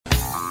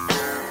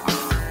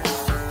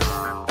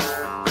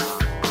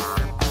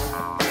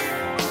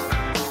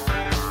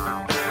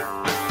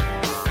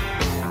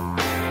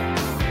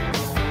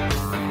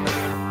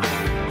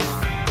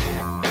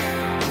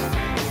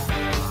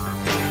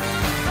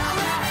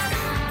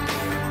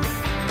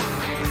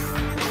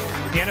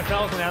The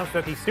NFL has announced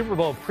that the Super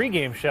Bowl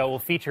pregame show will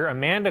feature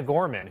Amanda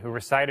Gorman, who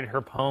recited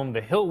her poem, The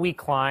Hill We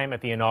Climb,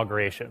 at the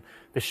inauguration.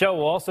 The show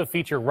will also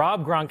feature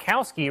Rob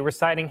Gronkowski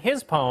reciting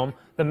his poem,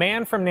 The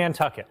Man from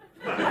Nantucket.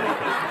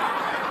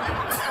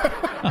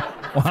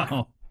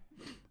 Wow.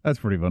 That's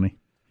pretty funny.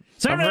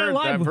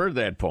 I've heard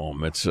that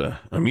poem. It's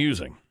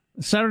amusing.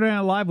 Saturday Night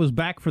Live was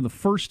back for the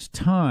first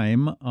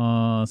time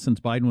since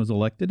Biden was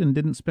elected and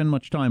didn't spend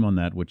much time on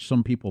that, which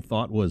some people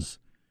thought was...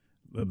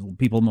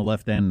 people on the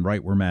left and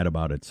right were mad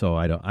about it, so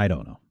I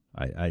don't know.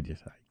 I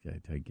guess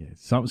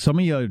some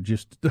of you are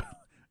just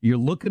you're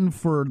looking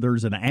for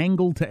there's an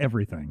angle to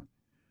everything.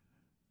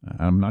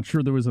 I'm not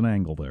sure there was an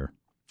angle there.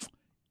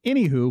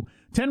 Anywho,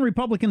 10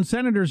 Republican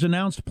senators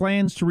announced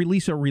plans to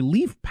release a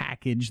relief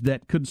package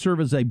that could serve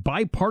as a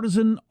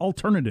bipartisan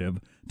alternative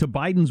to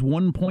Biden's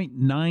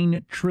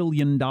 $1.9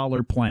 trillion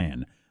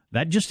plan.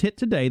 That just hit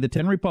today. The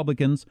 10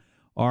 Republicans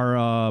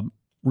are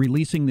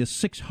releasing this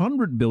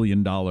 $600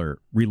 billion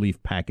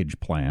relief package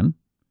plan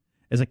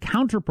as a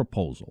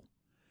counterproposal.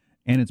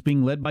 And it's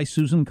being led by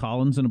Susan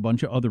Collins and a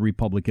bunch of other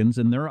Republicans.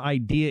 And their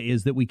idea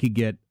is that we could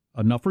get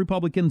enough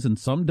Republicans and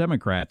some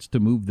Democrats to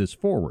move this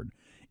forward.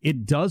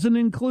 It doesn't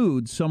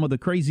include some of the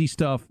crazy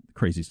stuff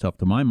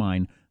to my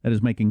mind, that is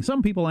making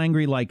some people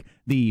angry, like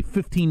the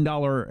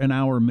 $15 an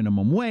hour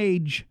minimum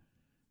wage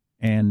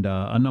and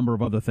a number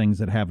of other things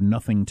that have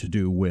nothing to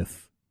do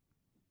with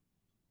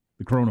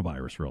the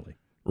coronavirus, really.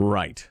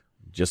 Right.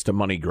 Just a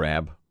money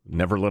grab.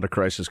 Never let a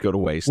crisis go to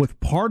waste.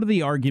 With part of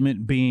the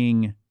argument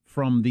being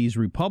from these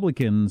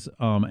Republicans,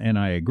 and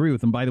I agree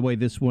with them. By the way,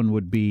 this one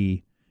would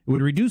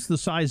reduce the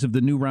size of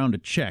the new round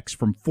of checks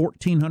from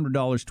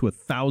 $1,400 to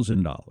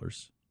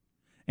 $1,000,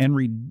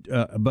 and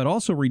but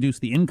also reduce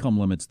the income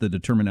limits that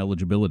determine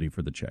eligibility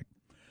for the check.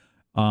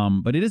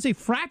 But it is a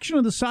fraction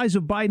of the size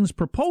of Biden's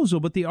proposal.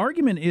 But the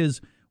argument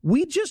is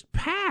we just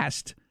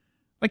passed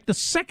like the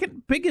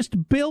second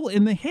biggest bill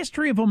in the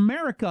history of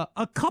America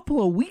a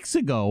couple of weeks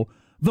ago.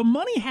 The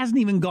money hasn't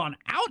even gone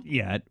out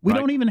yet. We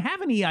don't even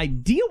have any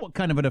idea what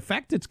kind of an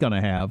effect it's going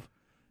to have.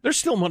 There's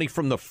still money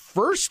from the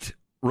first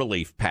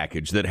relief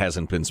package that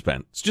hasn't been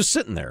spent. It's just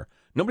sitting there.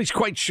 Nobody's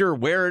quite sure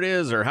where it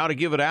is or how to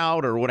give it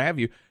out or what have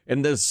you.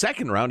 And the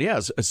second round,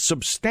 is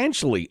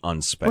substantially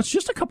unspent. Well, it's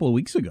just a couple of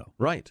weeks ago.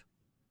 Right.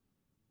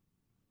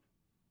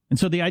 And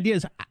so the idea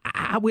is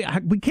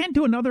we can't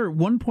do another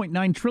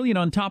 $1.9 trillion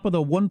on top of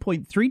the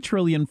 $1.3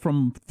 trillion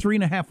from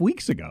 3.5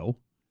 weeks ago.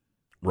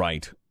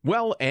 Right.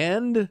 Well,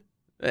 and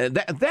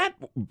that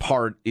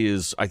part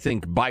is, I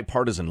think,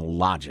 bipartisan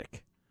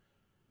logic.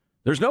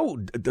 There's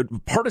no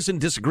partisan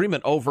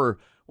disagreement over,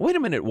 wait a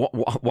minute,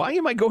 why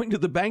am I going to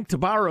the bank to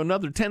borrow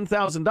another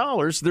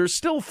 $10,000? There's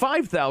still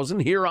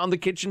 $5,000 here on the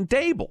kitchen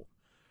table.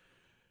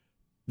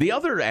 The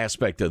other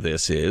aspect of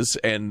this is,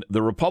 and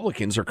the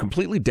Republicans are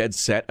completely dead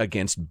set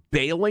against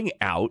bailing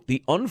out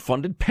the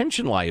unfunded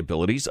pension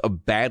liabilities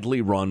of badly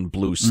run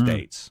blue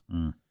states.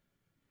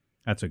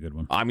 That's a good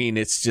one. I mean,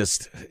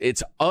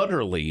 it's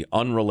utterly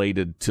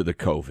unrelated to the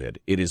COVID.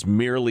 It is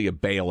merely a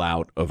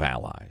bailout of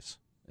allies.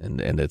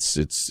 And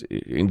it's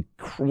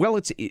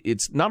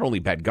not only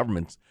bad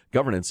governance,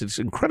 it's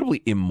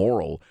incredibly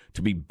immoral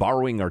to be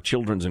borrowing our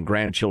children's and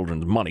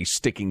grandchildren's money,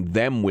 sticking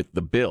them with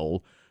the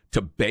bill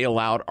to bail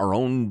out our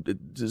own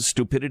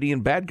stupidity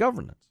and bad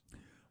governance.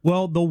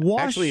 Well,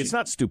 actually, it's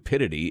not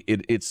stupidity.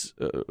 It's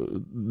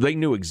they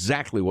knew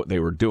exactly what they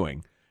were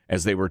doing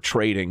as they were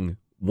trading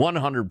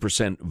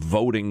 100%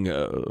 voting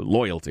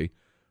loyalty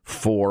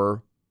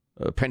for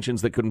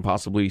pensions that couldn't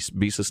possibly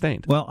be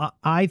sustained. Well,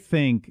 I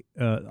think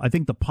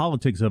the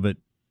politics of it,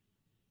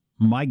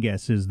 my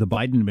guess is the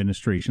Biden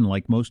administration,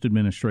 like most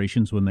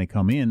administrations when they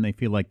come in, they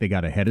feel like they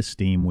got a head of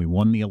steam. We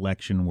won the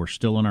election. We're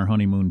still in our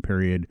honeymoon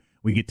period.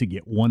 We get to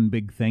get one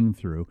big thing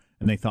through.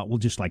 And they thought, well,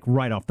 just like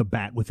right off the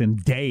bat, within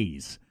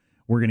days,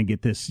 we're going to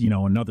get this,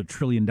 another $1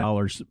 trillion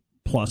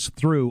plus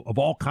through of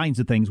all kinds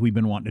of things we've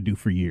been wanting to do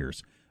for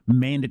years.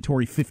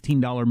 Mandatory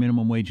 $15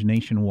 minimum wage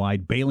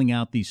nationwide, bailing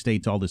out these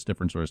states, all this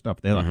different sort of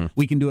stuff. They're like,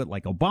 we can do it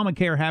like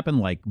Obamacare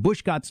happened, like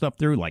Bush got stuff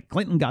through, like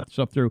Clinton got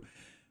stuff through.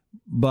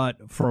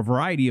 But for a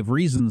variety of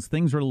reasons,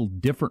 things are a little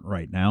different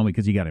right now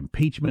because you got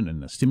impeachment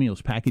and the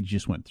stimulus package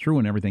just went through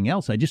and everything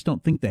else. I just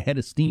don't think the head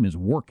of steam is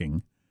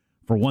working,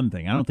 for one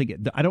thing. I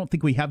don't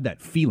think we have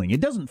that feeling. It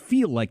doesn't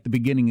feel like the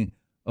beginning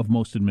of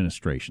most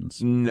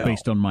administrations,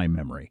 based on my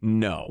memory.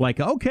 No.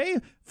 Like, okay,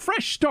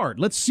 fresh start.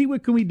 Let's see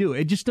what can we do.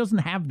 It just doesn't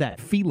have that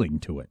feeling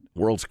to it.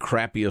 World's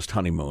crappiest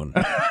honeymoon.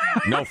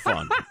 No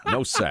fun.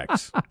 No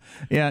sex.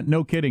 Yeah,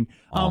 no kidding.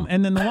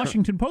 And then the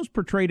Washington Post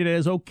portrayed it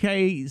as,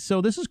 okay,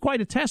 so this is quite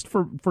a test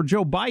for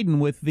Joe Biden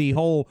with the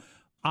whole,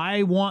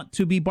 I want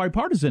to be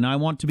bipartisan. I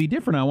want to be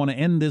different. I want to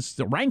end this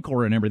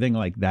rancor and everything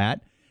like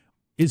that.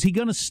 Is he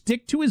going to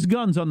stick to his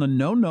guns on the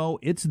no,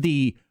 it's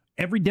the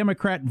every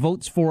Democrat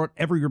votes for it,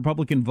 every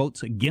Republican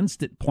votes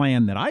against it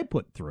plan that I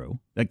put through,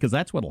 because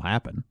that's what will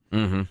happen?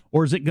 Mm-hmm.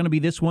 Or is it going to be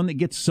this one that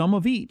gets some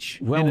of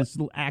each, and it's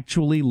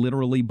actually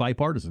literally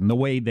bipartisan, the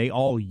way they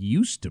all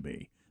used to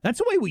be? That's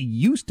the way we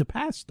used to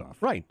pass stuff.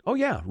 Right. Oh,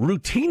 yeah.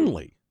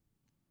 Routinely.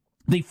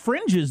 The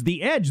fringes,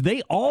 the edge,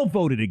 they all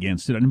voted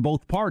against it in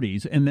both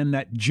parties, and then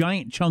that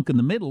giant chunk in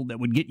the middle that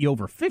would get you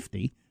over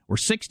 50 or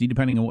 60,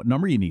 depending on what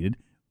number you needed,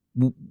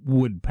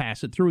 would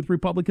pass it through with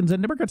Republicans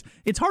and Democrats.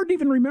 It's hard to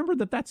even remember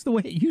that that's the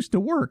way it used to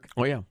work.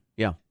 Oh, yeah.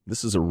 Yeah.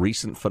 This is a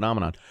recent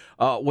phenomenon.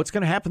 What's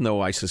going to happen,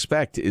 though, I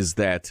suspect, is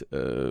that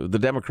the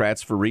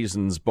Democrats, for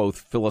reasons both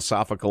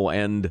philosophical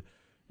and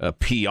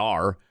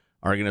PR,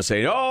 are going to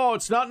say, oh,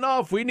 it's not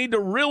enough. We need to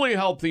really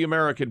help the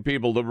American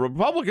people. The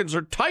Republicans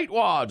are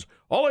tightwads.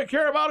 All they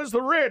care about is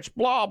the rich,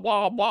 blah,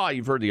 blah, blah.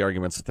 You've heard the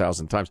arguments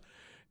 1,000 times.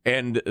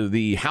 And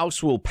the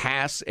House will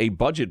pass a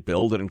budget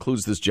bill that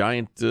includes this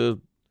giant,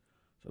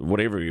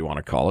 whatever you want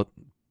to call it,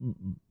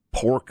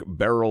 pork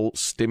barrel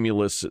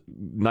stimulus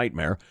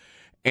nightmare.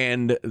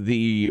 And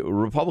the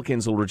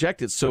Republicans will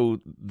reject it.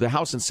 So the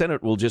House and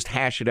Senate will just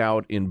hash it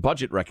out in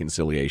budget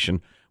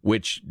reconciliation,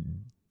 which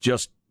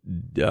just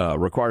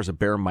requires a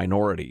bare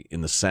minority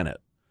in the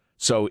Senate.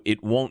 So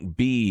it won't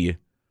be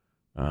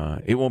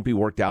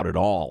worked out at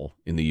all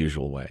in the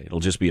usual way.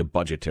 It'll just be a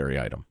budgetary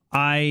item.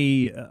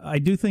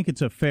 I do think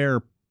it's a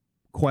fair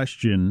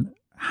question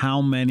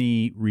how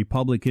many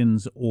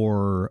Republicans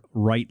or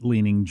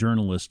right-leaning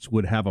journalists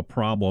would have a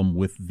problem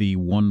with the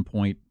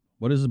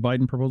what is the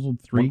Biden proposal?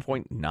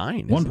 1.9.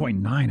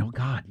 1.9. Oh,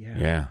 God, yeah.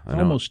 Yeah, I know.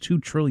 Almost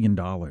 $2 trillion.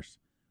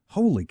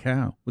 Holy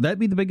cow. Would that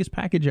be the biggest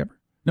package ever?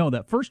 No,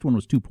 that first one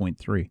was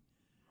 2.3.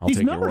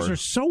 These numbers are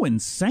so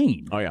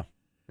insane. Oh, yeah.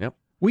 Yep.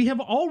 We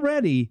have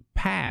already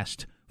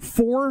passed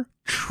 $4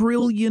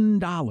 trillion.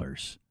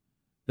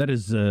 That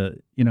is,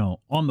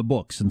 on the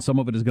books, and some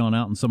of it has gone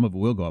out and some of it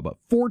will go out. But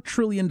 $4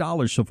 trillion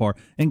so far,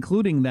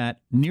 including that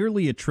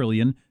nearly $1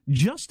 trillion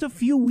just a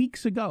few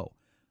weeks ago.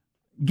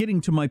 Getting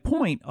to my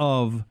point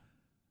of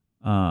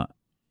how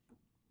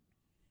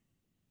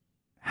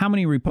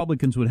many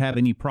Republicans would have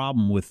any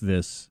problem with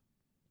this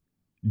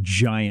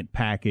giant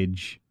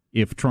package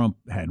if Trump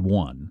had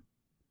won,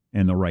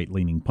 and the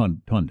right-leaning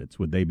pundits,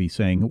 would they be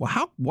saying,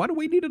 well, why do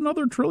we need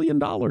another $1 trillion?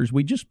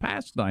 We just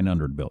passed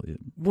 $900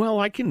 billion. Well,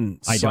 I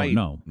don't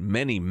know.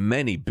 Many,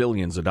 many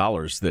billions of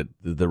dollars that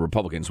the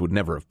Republicans would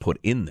never have put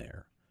in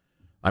there.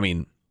 I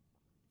mean,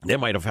 they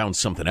might have found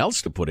something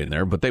else to put in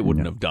there, but they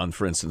wouldn't have done,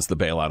 for instance, the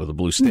bailout of the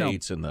blue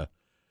states and the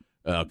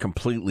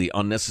completely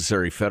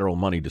unnecessary federal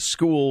money to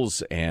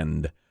schools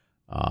and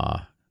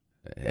the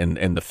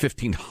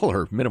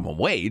 $15 minimum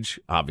wage.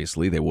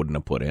 Obviously, they wouldn't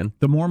have put in.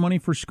 The more money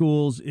for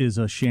schools is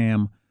a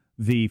sham.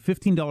 The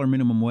 $15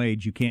 minimum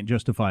wage you can't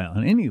justify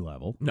on any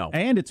level. No.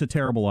 And it's a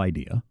terrible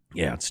idea.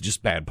 Yeah, it's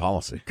just bad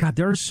policy. God,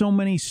 there are so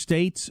many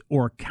states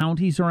or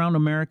counties around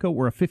America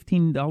where a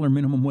 $15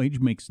 minimum wage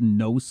makes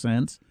no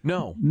sense.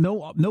 No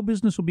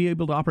business will be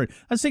able to operate.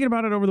 I was thinking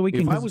about it over the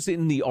weekend. If I was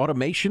in the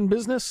automation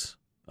business,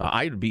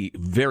 I'd be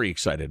very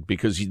excited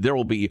because there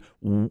will be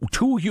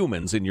 2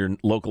 humans in your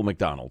local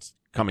McDonald's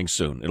coming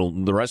soon.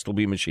 The rest will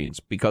be machines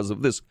because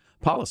of this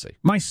policy.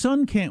 My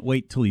son can't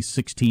wait till he's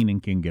 16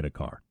 and can get a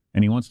car,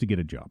 and he wants to get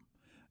a job,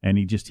 and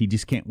he just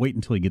can't wait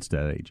until he gets to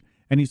that age.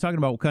 And he's talking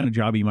about what kind of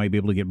job he might be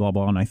able to get, blah,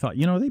 blah. And I thought,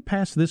 they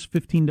passed this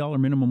 $15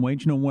 minimum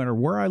wage. No matter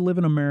where I live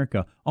in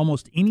America,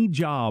 almost any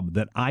job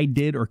that I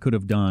did or could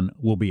have done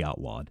will be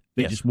outlawed.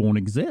 They just won't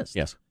exist.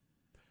 Yes.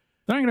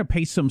 They're not going to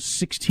pay some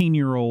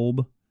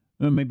 16-year-old.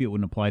 Maybe it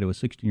wouldn't apply to a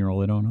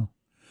 16-year-old. I don't know.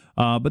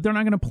 But they're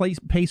not going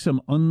to pay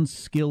some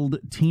unskilled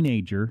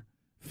teenager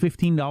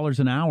 $15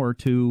 an hour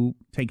to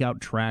take out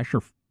trash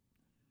or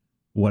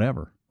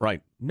whatever.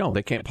 Right. No,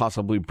 they can't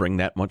possibly bring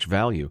that much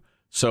value.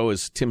 So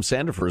as Tim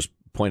Sandefur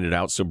pointed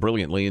out so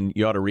brilliantly, and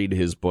you ought to read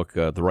his book,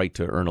 The Right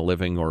to Earn a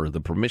Living, or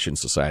The Permission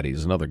Society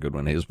is another good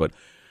one of his. But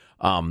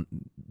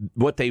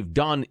what they've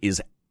done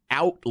is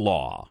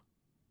outlaw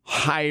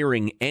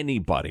hiring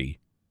anybody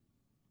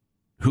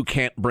who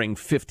can't bring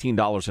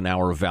 $15 an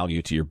hour of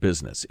value to your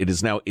business. It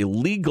is now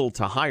illegal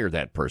to hire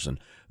that person.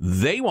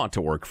 They want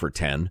to work for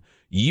 10.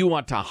 You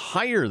want to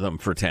hire them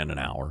for 10 an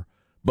hour,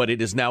 but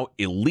it is now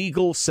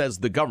illegal, says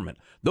the government.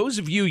 Those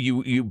of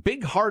you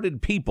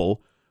big-hearted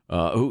people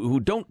who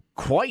don't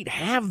quite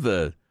have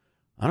the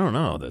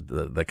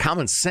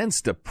common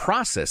sense to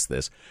process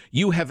this,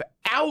 you have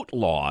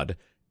outlawed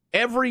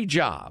every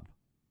job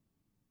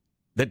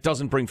that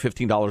doesn't bring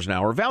 $15 an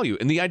hour value.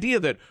 And the idea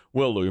that,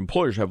 well, the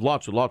employers have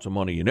lots and lots of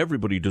money and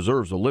everybody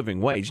deserves a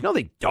living wage. No,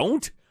 they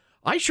don't.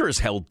 I sure as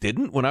hell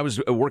didn't when I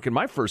was working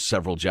my first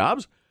several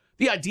jobs.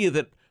 The idea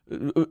that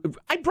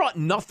I brought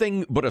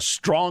nothing but a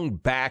strong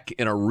back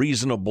and a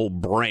reasonable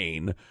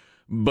brain,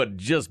 but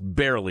just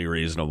barely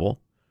reasonable.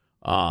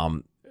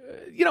 I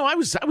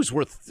was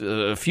worth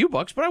a few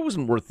bucks, but I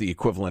wasn't worth the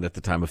equivalent at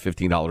the time of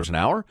 $15 an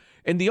hour.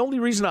 And the only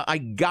reason I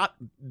got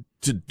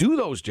to do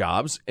those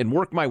jobs and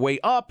work my way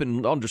up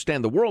and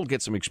understand the world,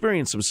 get some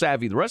experience, some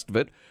savvy, the rest of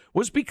it,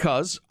 was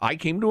because I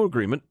came to an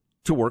agreement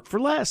to work for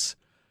less.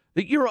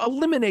 That you're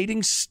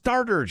eliminating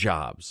starter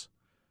jobs.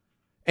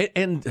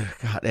 And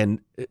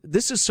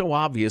this is so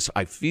obvious,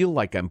 I feel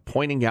like I'm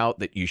pointing out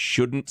that you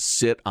shouldn't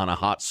sit on a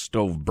hot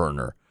stove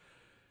burner.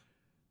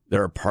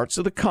 There are parts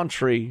of the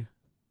country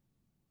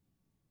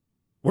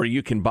where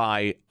you can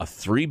buy a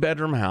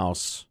 3-bedroom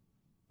house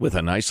with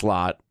a nice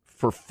lot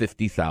for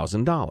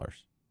 $50,000.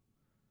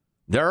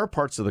 There are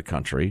parts of the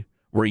country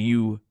where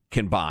you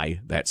can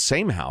buy that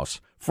same house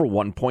for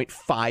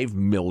 $1.5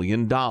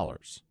 million.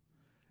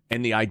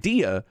 And the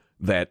idea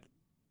that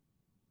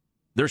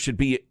there should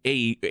be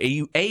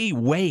a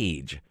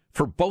wage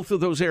for both of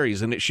those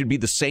areas and it should be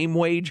the same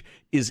wage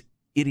is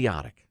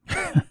idiotic.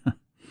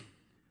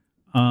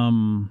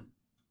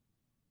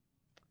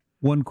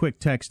 One quick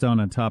text on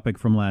a topic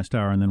from last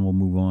hour, and then we'll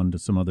move on to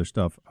some other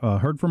stuff.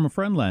 Heard from a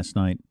friend last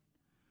night.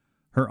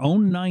 Her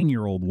own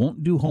 9-year-old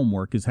won't do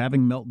homework, is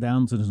having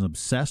meltdowns, and is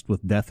obsessed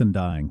with death and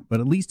dying. But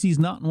at least he's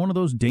not in one of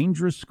those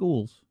dangerous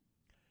schools.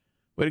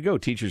 Way to go,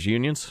 teachers'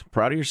 unions.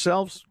 Proud of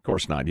yourselves? Of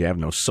course not. You have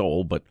no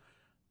soul, but...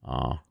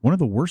 one of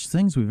the worst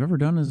things we've ever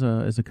done as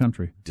a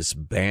country.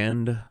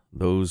 Disband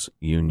those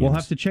unions. We'll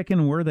have to check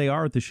in where they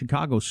are at the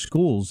Chicago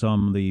schools.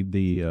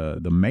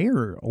 The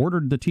mayor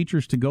ordered the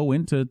teachers to go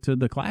into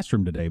the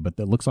classroom today, but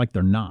it looks like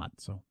they're not.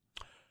 So,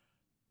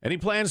 any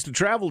plans to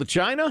travel to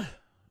China?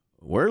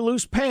 Wear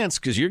loose pants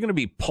because you're going to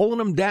be pulling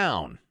them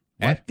down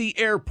at the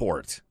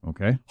airport.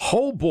 Okay.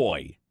 Oh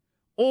boy,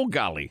 oh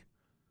golly.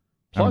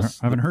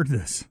 Plus, I haven't heard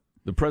this.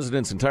 The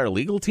president's entire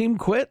legal team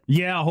quit?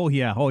 Yeah, oh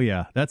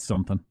yeah. That's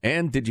something.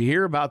 And did you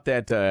hear about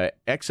that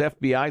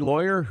ex-FBI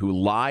lawyer who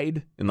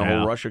lied in the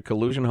whole Russia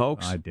collusion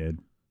hoax? I did.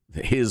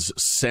 His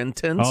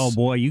sentence? Oh,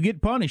 boy, you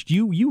get punished.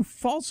 You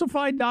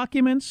falsified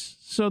documents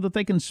so that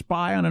they can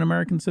spy on an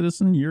American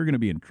citizen, you're going to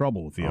be in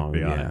trouble with the FBI.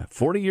 Yeah.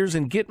 40 years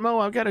in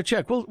Gitmo? I've got to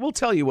check. We'll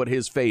tell you what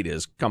his fate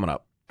is coming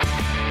up.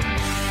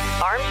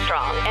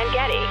 Armstrong and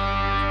Getty.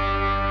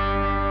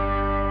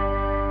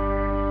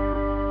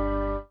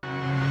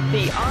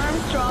 The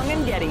Armstrong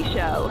and Getty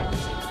Show.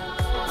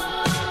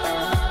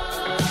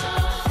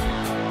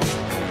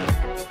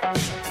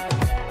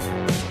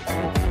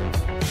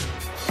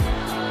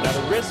 Now,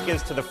 the risk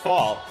is to the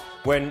fall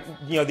when,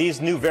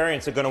 these new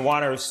variants are going to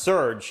want to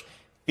surge.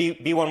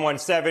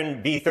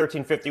 B117,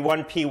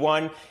 B1351,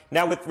 P1.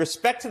 Now, with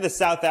respect to the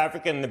South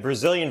African and the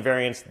Brazilian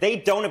variants, they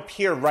don't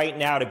appear right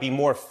now to be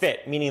more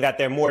fit, meaning that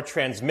they're more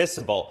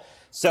transmissible.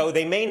 So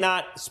they may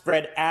not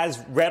spread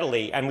as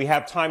readily, and we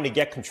have time to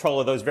get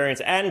control of those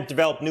variants and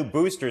develop new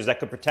boosters that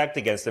could protect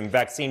against them,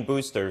 vaccine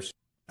boosters.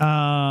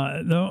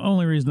 The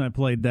only reason I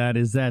played that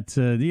is that,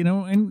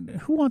 and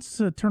who wants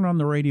to turn on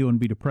the radio and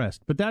be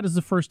depressed? But that is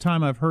the first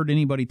time I've heard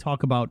anybody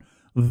talk about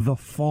the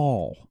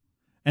fall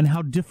and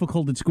how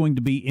difficult it's going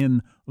to be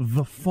in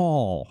the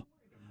fall.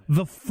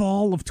 The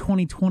fall of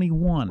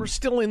 2021. We're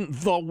still in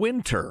the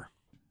winter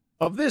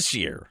of this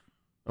year,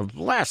 of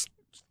last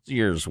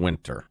year's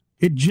winter.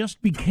 It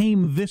just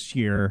became this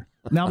year.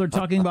 Now they're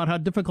talking about how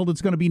difficult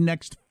it's going to be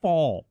next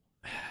fall.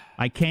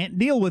 I can't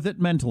deal with it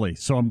mentally,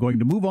 so I'm going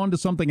to move on to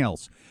something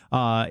else.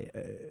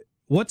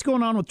 What's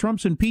going on with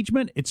Trump's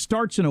impeachment? It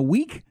starts in a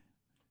week.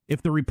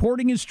 If the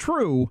reporting is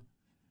true,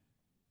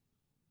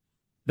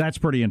 that's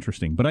pretty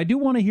interesting. But I do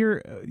want to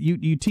hear,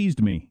 you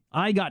teased me.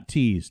 I got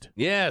teased.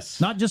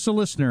 Yes. Not just a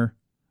listener.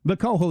 The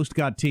co-host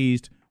got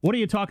teased. What are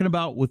you talking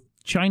about with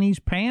Chinese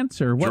pants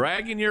or what?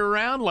 Dragging you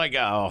around like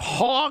a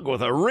hog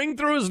with a ring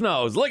through his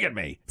nose. Look at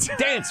me.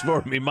 Dance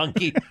for me,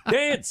 monkey.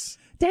 Dance.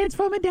 Dance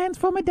for me, dance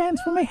for me, dance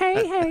for me.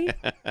 Hey, hey.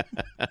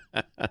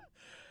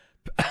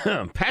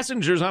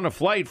 Passengers on a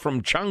flight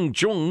from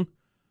Changchun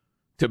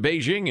to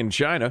Beijing in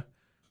China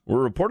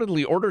were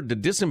reportedly ordered to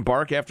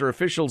disembark after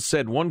officials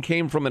said one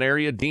came from an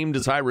area deemed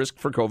as high risk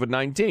for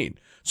COVID-19.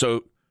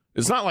 So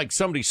it's not like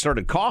somebody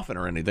started coughing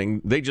or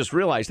anything. They just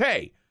realized,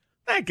 hey,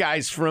 that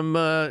guy's from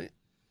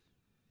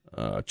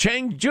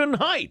Changchun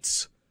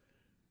Heights,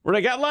 where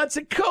they got lots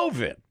of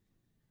COVID.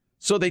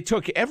 So they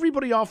took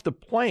everybody off the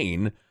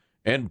plane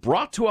and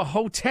brought to a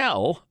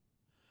hotel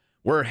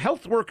where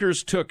health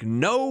workers took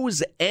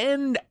nose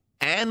and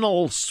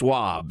anal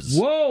swabs.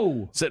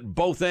 Whoa! It's at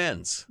both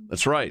ends.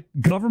 That's right.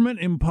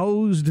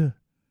 Government-imposed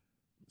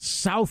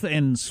south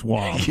end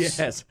swabs.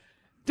 Yes.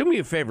 Do me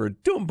a favor.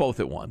 Do them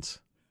both at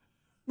once.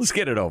 Let's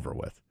get it over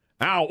with.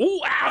 Ow.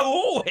 Ooh,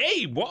 ow.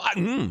 Hey, what?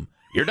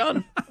 You're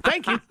done.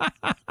 Thank you.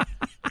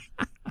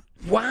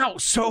 Wow.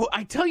 So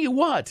I tell you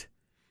what.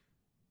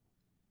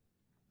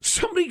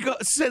 Somebody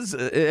says,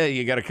 hey,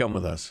 you got to come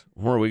with us.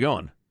 Where are we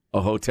going? A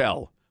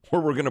hotel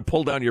where we're going to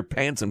pull down your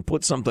pants and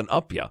put something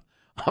up you.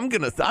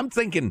 I'm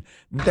thinking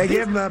they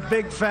give him a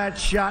big fat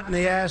shot in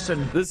the ass,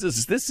 and this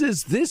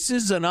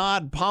is an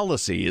odd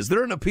policy. Is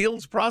there an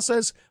appeals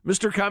process,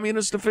 Mr.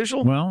 Communist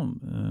official? Well,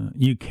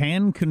 you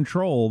can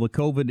control the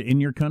COVID in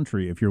your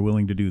country if you're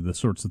willing to do the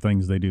sorts of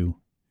things they do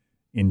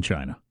in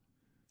China.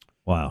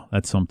 Wow,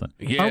 that's something.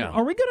 Yeah.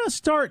 Are we going to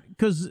start,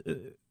 because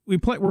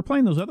we're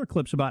playing those other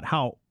clips about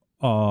how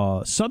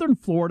Southern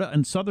Florida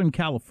and Southern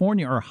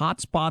California are hot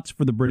spots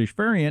for the British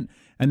variant,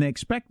 and they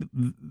expect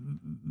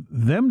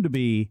them to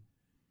be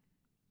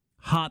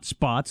hot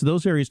spots,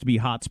 those areas to be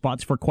hot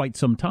spots for quite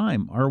some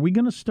time. Are we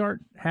going to start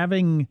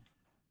having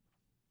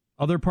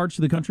other parts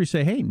of the country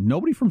say, hey,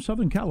 nobody from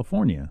Southern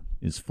California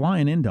is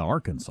flying into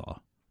Arkansas?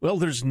 Well,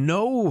 there's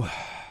no...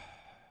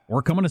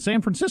 Or coming to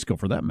San Francisco,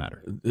 for that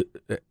matter.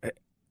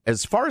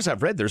 As far as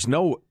I've read, there's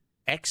no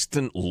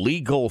extant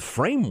legal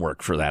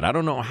framework for that. I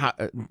don't know how.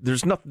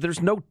 There's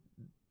no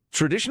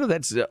tradition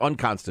that's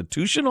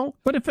unconstitutional.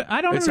 But if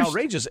I don't, it's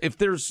outrageous. If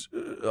there's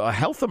a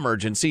health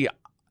emergency,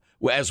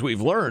 as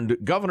we've learned,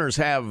 governors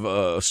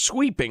have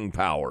sweeping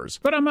powers.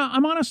 But I'm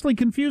honestly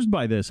confused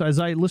by this as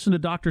I listen to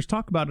doctors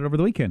talk about it over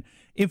the weekend.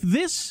 If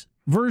this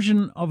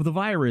version of the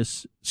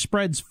virus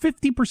spreads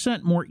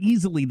 50% more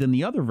easily than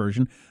the other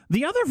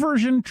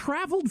version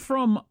traveled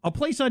from a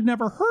place I'd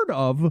never heard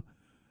of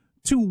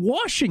to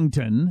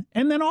Washington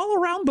and then all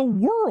around the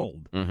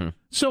world. Mm-hmm.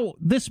 So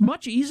this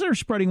much easier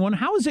spreading one,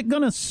 how is it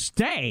going to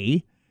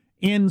stay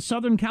in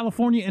Southern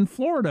California and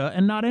Florida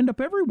and not end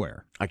up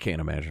everywhere? I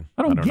can't imagine.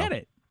 I don't get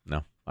it.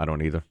 No, I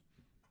don't either.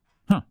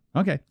 Huh.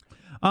 Okay.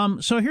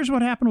 So here's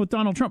what happened with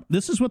Donald Trump.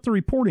 This is what the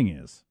reporting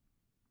is.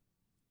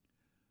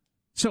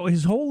 So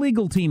his whole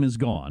legal team is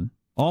gone.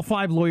 All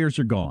 5 lawyers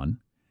are gone.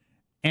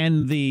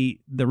 And the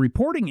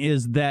reporting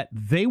is that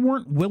they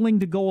weren't willing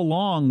to go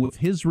along with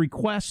his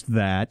request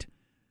that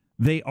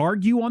they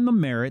argue on the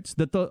merits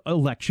that the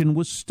election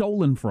was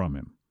stolen from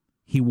him.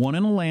 He won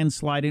in a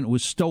landslide and it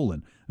was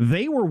stolen.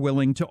 They were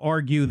willing to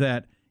argue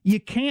that you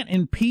can't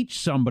impeach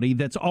somebody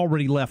that's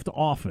already left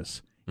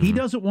office. Mm-hmm. He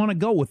doesn't want to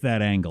go with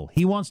that angle.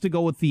 He wants to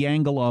go with the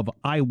angle of,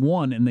 I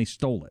won and they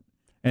stole it.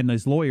 And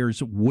his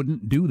lawyers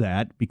wouldn't do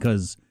that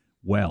because,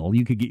 well,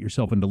 you could get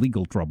yourself into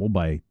legal trouble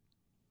by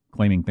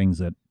claiming things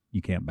that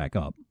you can't back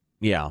up.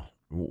 Yeah.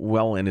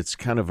 Well, and it's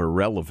kind of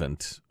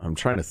irrelevant. I'm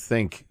trying to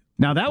think.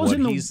 Now that was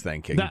what he's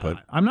thinking,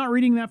 but I'm not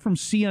reading that from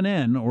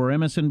CNN or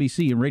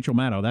MSNBC and Rachel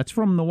Maddow. That's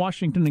from the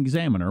Washington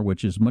Examiner,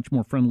 which is much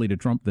more friendly to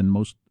Trump than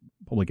most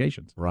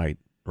publications. Right.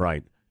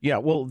 Yeah,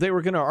 well, they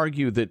were going to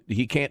argue that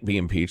he can't be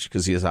impeached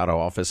because he is out of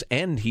office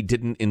and he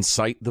didn't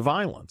incite the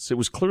violence. It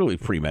was clearly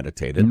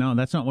premeditated. No,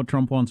 that's not what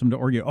Trump wants him to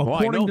argue.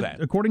 I know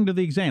that. According to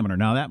the Examiner.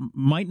 Now, that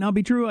might not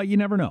be true. You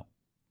never know.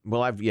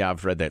 Well,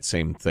 I've read that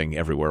same thing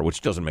everywhere,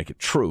 which doesn't make it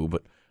true,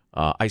 but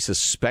I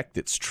suspect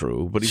it's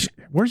true. But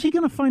where's he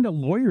going to find a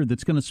lawyer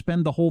that's going to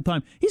spend the whole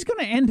time? He's going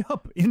to end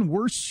up in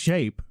worse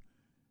shape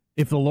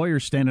if the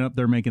lawyer's standing up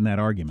there making that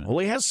argument. Well,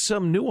 he has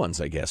some new ones,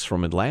 I guess,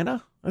 from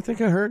Atlanta, I think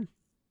I heard.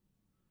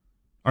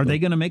 Are they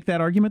going to make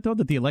that argument, though,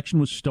 that the election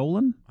was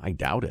stolen? I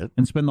doubt it.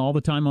 And spend all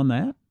the time on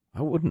that?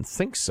 I wouldn't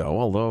think so,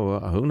 although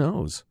who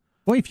knows?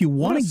 Boy, if you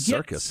want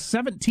to get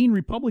 17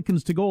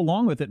 Republicans to go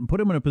along with it and put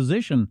them in a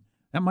position,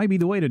 that might be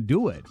the way to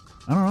do it.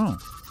 I don't know.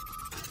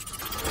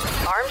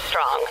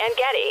 Armstrong and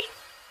Getty.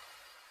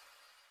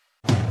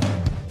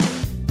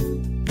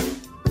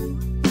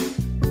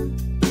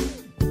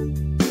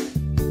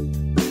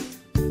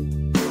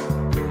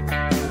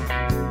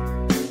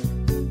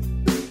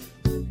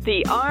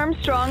 The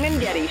Armstrong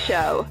and Getty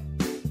Show.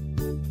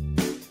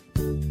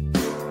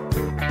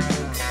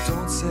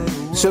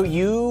 So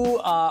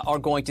you are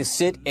going to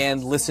sit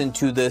and listen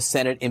to the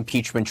Senate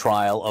impeachment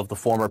trial of the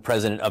former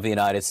president of the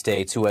United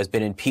States who has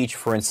been impeached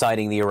for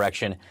inciting the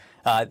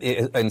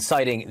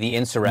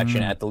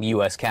insurrection at the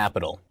U.S.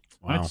 Capitol.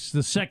 Wow. That's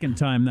the second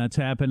time that's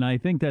happened. I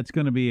think that's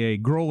going to be a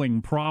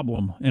growing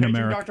problem in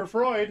America. Dr.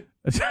 Freud.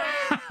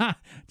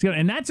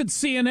 And that's at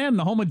CNN,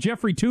 the home of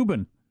Jeffrey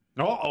Toobin.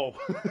 Uh-oh.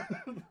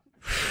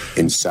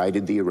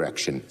 Incited the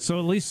erection. So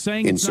at least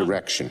saying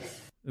insurrection.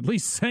 At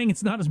least saying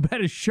it's not as bad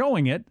as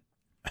showing it.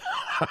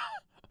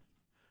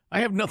 I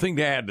have nothing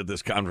to add to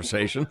this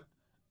conversation.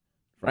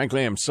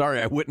 Frankly, I'm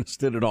sorry I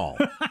witnessed it at all.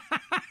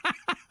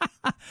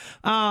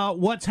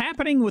 What's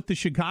happening with the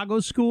Chicago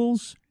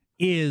schools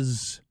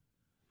is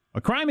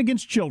a crime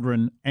against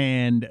children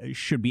and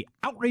should be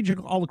outrage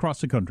all across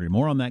the country.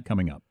 More on that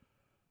coming up.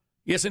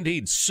 Yes,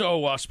 indeed.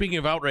 So, speaking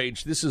of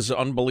outrage, this is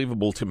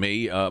unbelievable to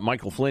me.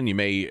 Michael Flynn, you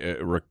may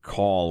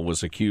recall,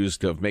 was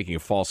accused of making a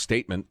false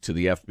statement to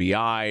the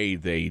FBI.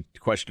 They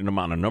questioned him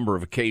on a number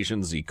of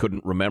occasions. He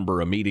couldn't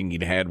remember a meeting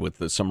he'd had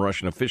with some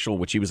Russian official,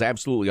 which he was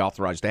absolutely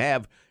authorized to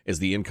have as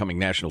the incoming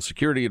national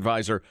security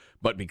advisor.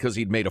 But because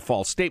he'd made a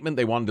false statement,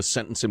 they wanted to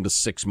sentence him to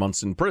 6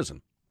 months in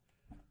prison.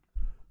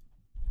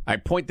 I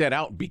point that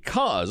out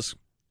because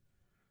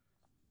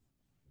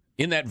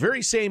in that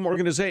very same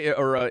organization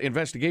or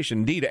investigation,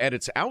 indeed, at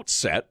its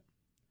outset,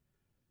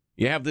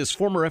 you have this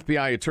former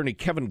FBI attorney,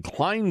 Kevin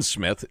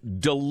Kleinsmith,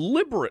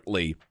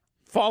 deliberately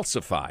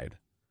falsified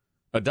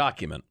a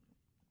document,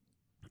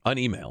 an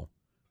email,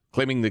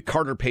 claiming that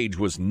Carter Page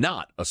was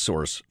not a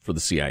source for the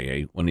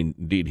CIA, when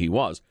indeed he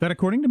was. That,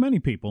 according to many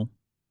people,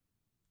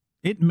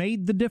 it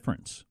made the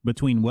difference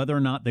between whether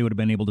or not they would have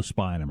been able to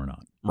spy on him or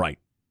not. Right.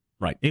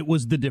 It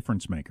was the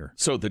difference maker.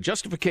 So the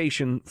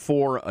justification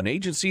for an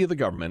agency of the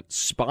government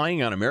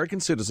spying on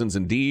American citizens,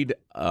 indeed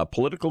a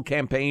political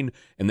campaign,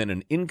 and then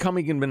an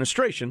incoming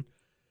administration,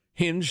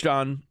 hinged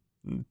on,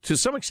 to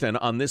some extent,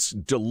 on this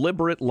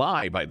deliberate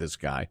lie by this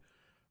guy.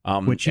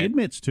 Which he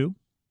admits to.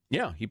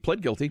 Yeah, he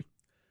pled guilty.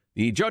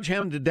 The judge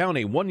handed down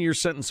a 1-year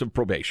sentence of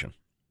probation.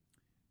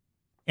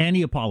 And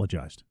he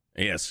apologized.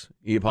 Yes,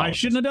 he apologized. I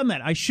shouldn't have done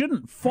that. I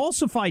shouldn't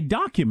falsify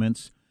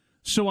documents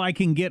so I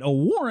can get a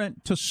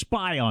warrant to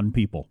spy on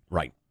people.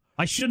 Right.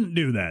 I shouldn't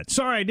do that.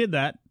 Sorry, I did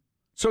that.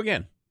 So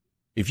again,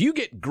 if you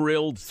get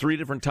grilled 3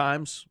 different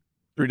times,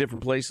 3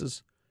 different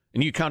places,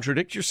 and you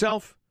contradict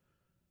yourself,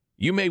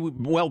 you may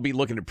well be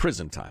looking at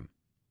prison time.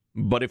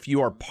 But if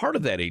you are part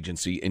of that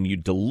agency and you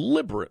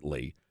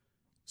deliberately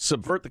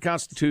subvert the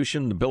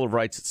Constitution, the Bill of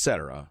Rights,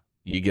 etc.,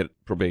 you get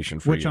probation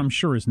for Which I'm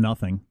sure is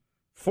nothing.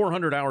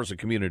 400 hours of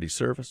community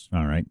service.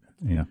 All right.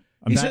 Yeah.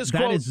 He says,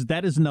 quote,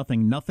 that is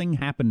nothing. Nothing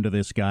happened to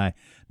this guy.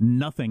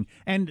 Nothing.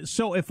 And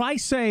so if I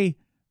say,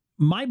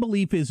 my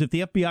belief is if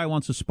the FBI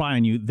wants to spy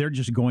on you, they're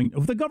just going.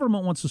 If the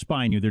government wants to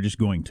spy on you, they're just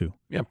going to.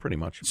 Yeah, pretty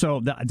much. So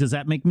does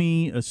that make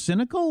me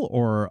cynical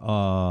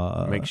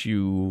or makes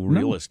you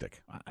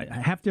realistic? No.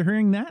 After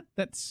hearing that,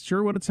 that's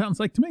sure what it sounds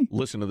like to me.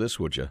 Listen to this,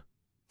 would you?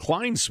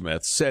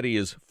 Kleinsmith said he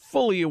is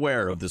fully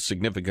aware of the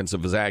significance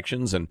of his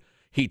actions and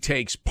he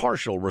takes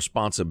partial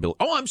responsibility.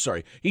 Oh, I'm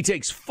sorry. He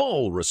takes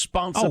full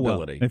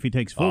responsibility. Oh, well, if he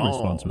takes full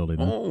responsibility,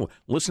 then.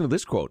 Listen to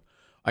this quote.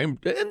 And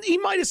he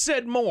might have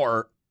said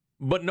more,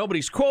 but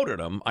nobody's quoted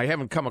him. I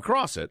haven't come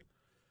across it.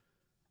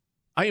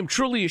 I am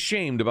truly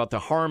ashamed about the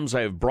harms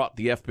I have brought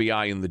the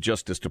FBI and the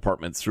Justice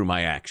Department through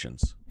my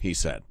actions, he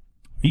said.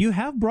 You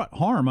have brought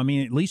harm. I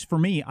mean, at least for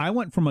me, I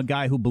went from a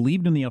guy who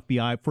believed in the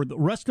FBI. For the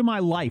rest of my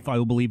life, I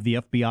will believe the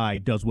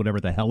FBI does whatever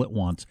the hell it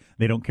wants.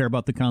 They don't care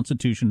about the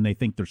Constitution. They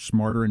think they're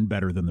smarter and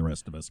better than the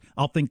rest of us.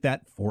 I'll think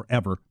that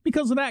forever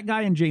because of that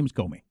guy and James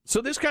Comey.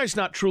 So this guy's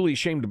not truly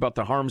ashamed about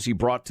the harms he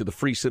brought to the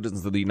free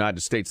citizens of the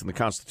United States and the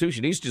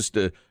Constitution. He's just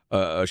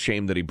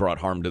ashamed that he brought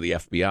harm to the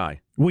FBI.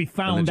 We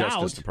found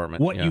out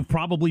what Yeah. you've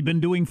probably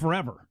been doing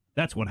forever.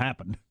 That's what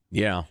happened.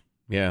 Yeah,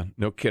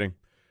 no kidding.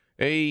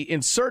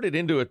 Inserted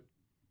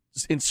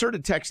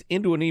text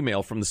into an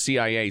email from the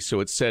CIA, so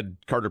it said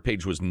Carter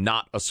Page was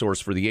not a source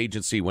for the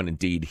agency when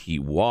indeed he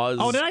was.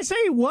 Oh, did I say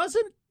he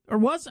wasn't? Or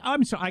was?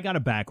 I'm sorry, I got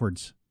it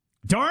backwards.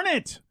 Darn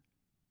it!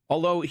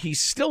 Although he's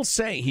still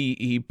saying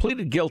he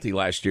pleaded guilty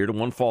last year to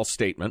one false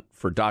statement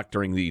for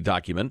doctoring the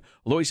document,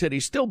 although he said he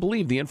still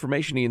believed the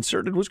information he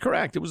inserted was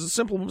correct. It was a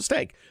simple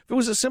mistake. If it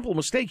was a simple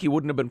mistake, you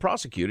wouldn't have been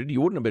prosecuted,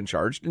 you wouldn't have been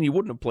charged, and you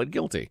wouldn't have pled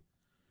guilty.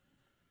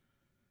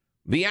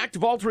 The act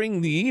of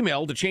altering the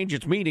email to change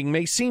its meaning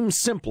may seem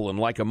simple and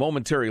like a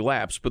momentary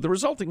lapse, but the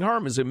resulting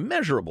harm is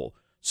immeasurable,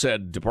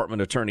 said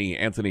Department Attorney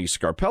Anthony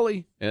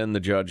Scarpelli, and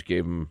the judge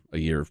gave him a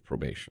year of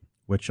probation.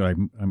 Which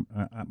I'm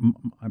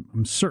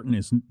certain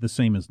is the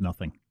same as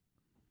nothing.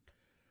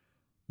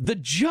 The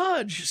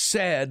judge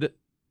said,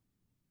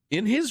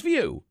 in his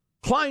view,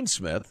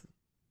 Kleinsmith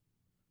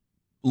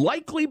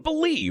likely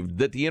believed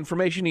that the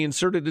information he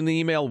inserted in the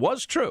email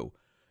was true,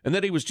 and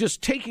that he was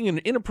just taking an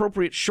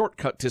inappropriate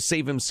shortcut to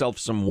save himself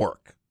some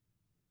work.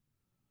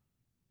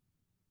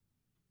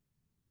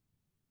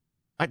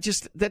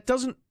 It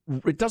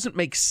doesn't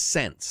make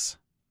sense.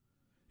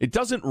 It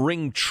doesn't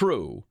ring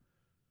true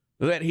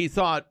that he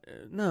thought,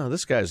 no,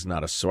 this guy's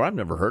not a source. I've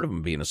never heard of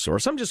him being a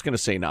source. I'm just going to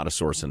say not a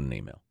source in an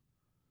email.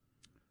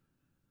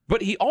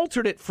 But he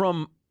altered it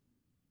from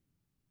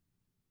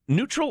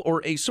neutral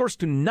or a source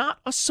to not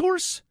a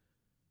source?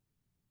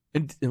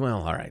 And,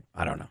 well, all right,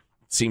 I don't know.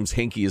 Seems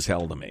hinky as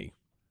hell to me.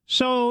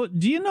 So,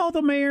 do you know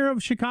the mayor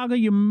of Chicago?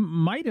 You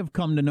might have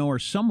come to know her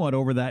somewhat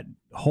over that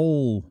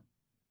whole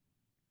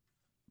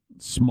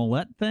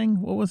Smollett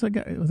thing. What was that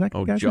guy? Was that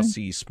guy's name?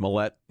 Jussie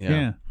Smollett.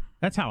 Yeah,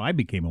 that's how I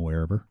became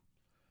aware of her.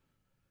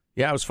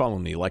 Yeah, I was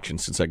following the election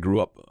since I grew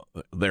up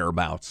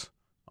thereabouts.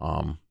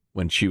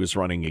 When she was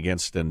running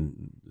against,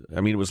 and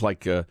I mean, it was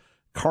like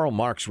Karl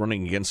Marx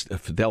running against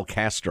Fidel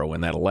Castro in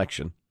that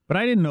election. But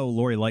I didn't know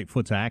Lori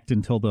Lightfoot's act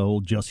until the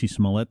whole Jussie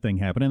Smollett thing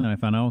happened, and then I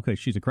found out, okay,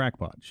 she's a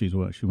crackpot. She's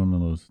one of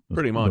those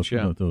pretty much,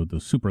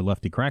 the super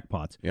lefty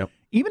crackpots. Yep.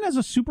 Even as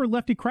a super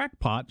lefty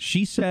crackpot,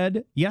 she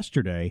said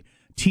yesterday,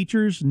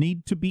 teachers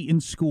need to be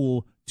in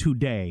school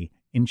today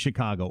in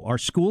Chicago. Our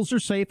schools are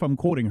safe. I'm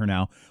quoting her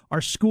now. Our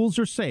schools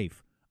are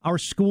safe. Our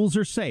schools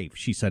are safe.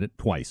 She said it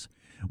twice.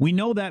 We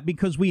know that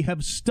because we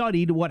have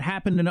studied what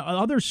happened in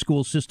other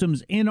school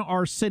systems in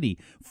our city.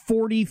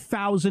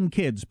 40,000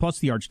 kids, plus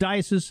the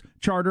Archdiocese,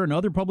 charter, and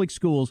other public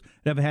schools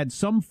that have had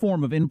some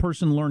form of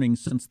in-person learning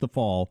since the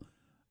fall,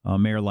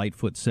 Mayor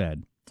Lightfoot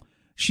said.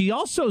 She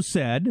also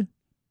said,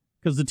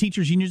 because the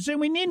teachers union said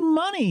we need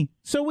money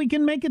so we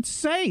can make it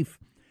safe.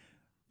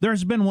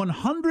 There's been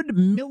 $100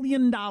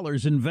 million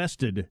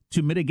invested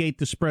to mitigate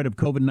the spread of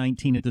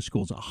COVID-19 at the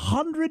schools.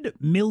 $100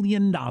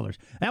 million.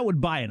 That would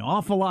buy an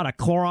awful lot of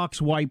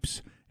Clorox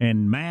wipes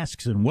and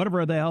masks and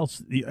whatever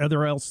the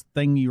other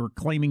thing you're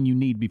claiming you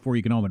need before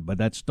you can open it. But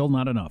that's still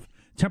not enough.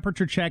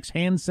 Temperature checks,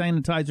 hand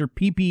sanitizer,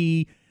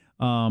 PPE,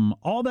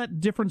 all that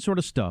different sort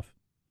of stuff.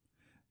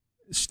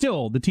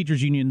 Still, the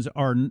teachers' unions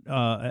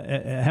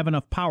have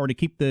enough power to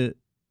keep the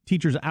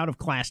teachers out of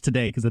class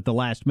today because at the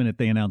last minute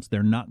they announced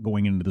they're not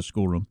going into the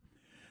schoolroom.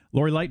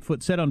 Lori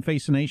Lightfoot said on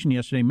Face the Nation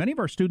yesterday, many of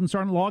our students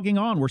aren't logging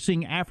on. We're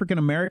seeing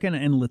African-American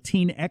and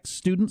Latinx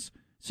students.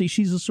 See,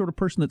 she's the sort of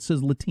person that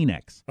says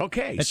Latinx.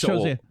 Okay, that so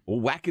shows you,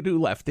 wackadoo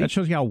lefty. That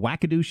shows you how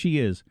wackadoo she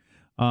is.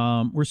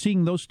 We're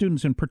seeing those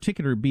students in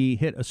particular be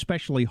hit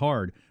especially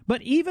hard.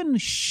 But even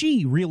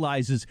she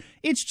realizes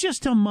it's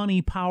just a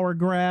money power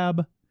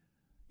grab.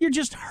 You're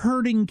just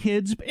hurting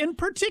kids, in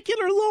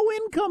particular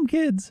low-income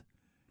kids.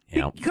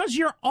 Yeah. Because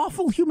you're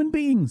awful human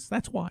beings.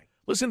 That's why.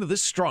 Listen to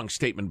this strong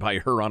statement by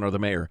Her Honor the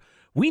Mayor.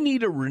 We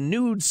need a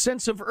renewed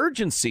sense of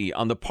urgency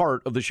on the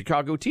part of the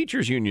Chicago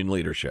Teachers Union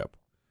leadership.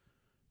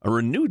 A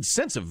renewed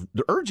sense of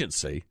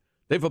urgency.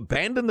 They've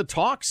abandoned the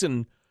talks,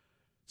 and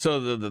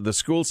so the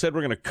school said,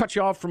 we're going to cut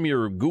you off from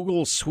your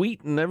Google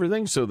Suite and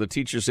everything. So the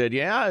teacher said,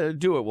 yeah,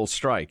 do it. We'll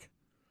strike.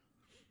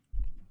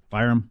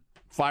 Fire them.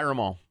 Fire them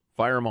all.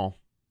 Fire them all.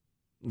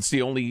 It's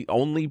the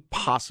only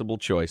possible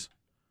choice.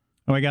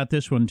 Oh, I got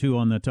this one, too,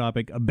 on the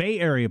topic. A Bay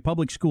Area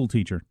public school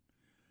teacher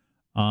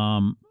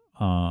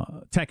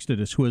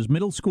texted us, who has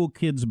middle school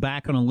kids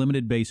back on a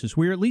limited basis.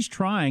 We're at least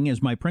trying,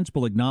 as my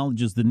principal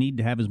acknowledges the need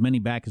to have as many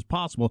back as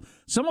possible.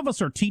 Some of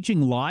us are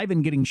teaching live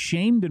and getting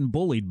shamed and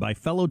bullied by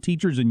fellow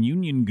teachers and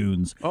union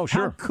goons. Oh,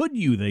 sure. How could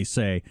you, they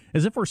say,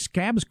 as if we're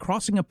scabs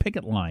crossing a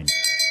picket line.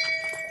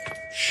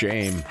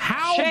 Shame.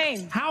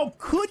 Shame. How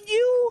could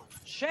you?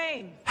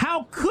 Shame.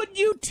 How could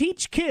you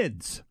teach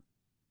kids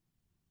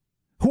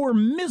who are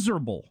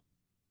miserable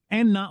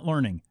and not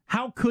learning?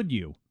 How could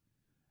you?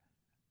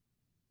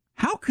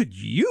 How could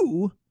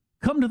you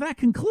come to that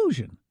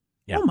conclusion?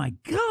 Yeah. Oh, my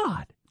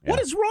God. Yeah. What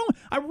is wrong?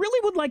 I really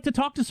would like to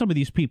talk to some of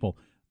these people,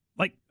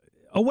 like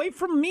away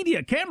from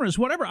media, cameras,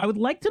 whatever. I would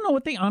like to know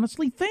what they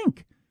honestly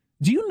think.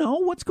 Do you know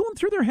what's going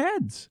through their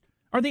heads?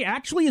 Are they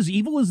actually as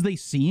evil as they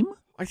seem?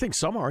 I think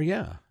some are,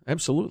 yeah.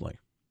 Absolutely.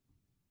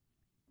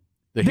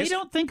 They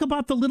don't think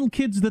about the little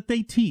kids that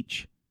they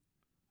teach.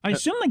 I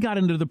assume they got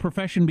into the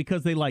profession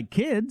because they like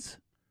kids.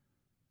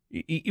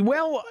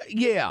 Well,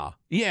 yeah.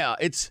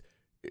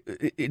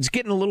 It's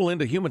getting a little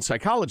into human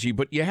psychology,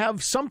 but you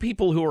have some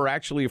people who are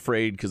actually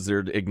afraid because they're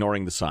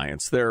ignoring the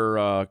science.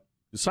 They're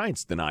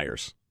science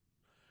deniers.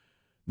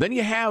 Then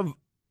you have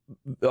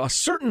a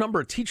certain number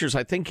of teachers,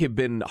 I think, have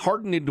been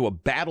hardened into a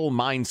battle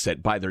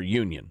mindset by their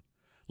union.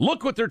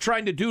 Look what they're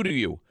trying to do to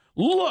you.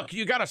 Look,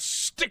 you got to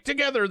stick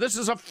together. This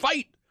is a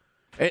fight.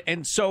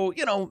 And so,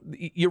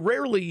 you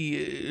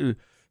rarely,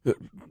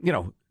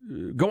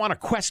 go on a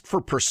quest for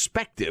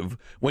perspective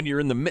when you're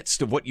in the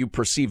midst of what you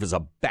perceive as a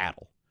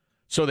battle.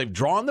 So they've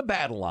drawn the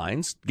battle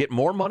lines, get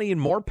more money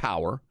and more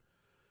power.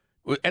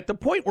 At the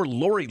point where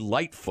Lori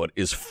Lightfoot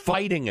is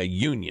fighting a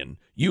union,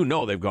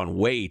 they've gone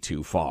way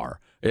too far.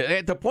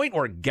 At the point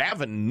where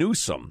Gavin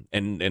Newsom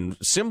and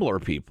similar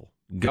people,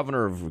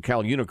 governor of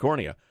Cal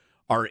Unicornia,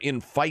 are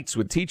in fights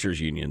with teachers'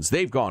 unions,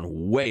 they've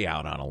gone way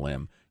out on a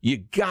limb. You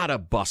gotta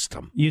bust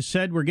them. You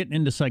said we're getting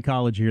into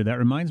psychology here. That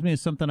reminds me of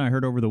something I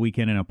heard over the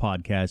weekend in a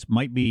podcast.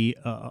 Might be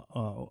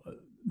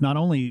not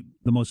only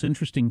the most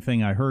interesting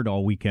thing I heard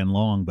all weekend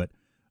long, but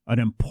an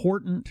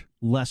important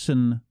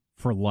lesson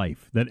for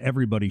life that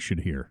everybody should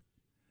hear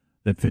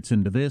that fits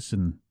into this.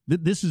 And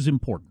this is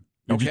important.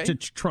 Okay.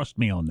 Just trust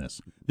me on this.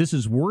 This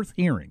is worth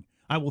hearing.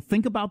 I will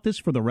think about this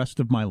for the rest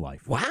of my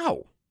life.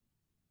 Wow.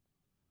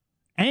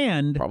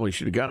 And probably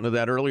should have gotten to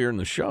that earlier in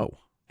the show.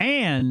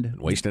 And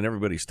wasting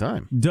everybody's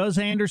time. Does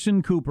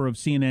Anderson Cooper of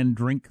CNN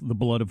drink the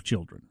blood of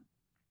children?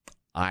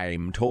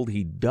 I'm told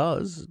he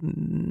does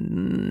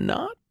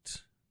not.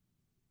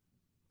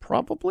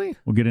 Probably.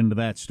 We'll get into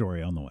that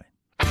story on the way.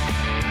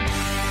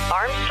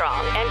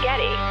 Armstrong and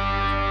Getty.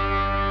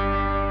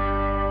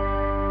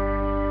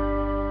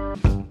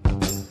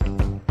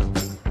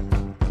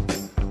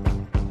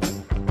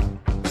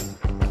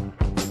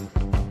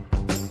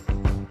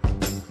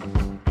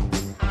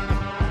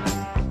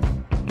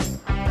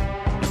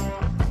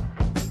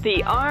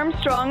 The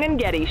Armstrong and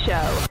Getty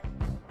Show.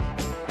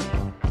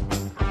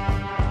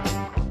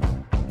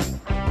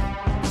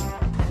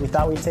 We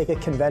thought we'd take a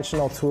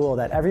conventional tool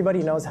that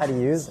everybody knows how to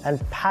use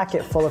and pack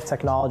it full of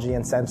technology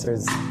and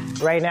sensors.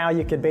 Right now,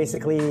 you could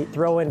basically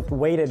throw in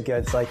weighted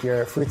goods like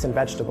your fruits and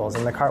vegetables,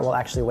 and the cart will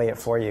actually weigh it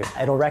for you.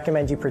 It'll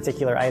recommend you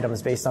particular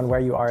items based on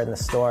where you are in the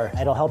store.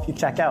 It'll help you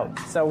check out.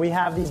 So we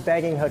have these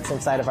bagging hooks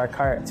inside of our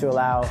cart to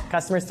allow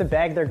customers to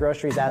bag their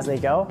groceries as they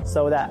go,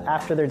 so that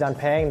after they're done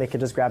paying, they could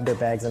just grab their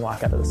bags and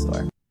walk out of the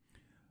store.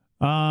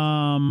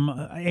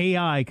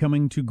 AI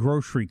coming to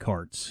grocery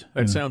carts.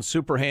 That sounds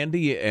super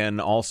handy, and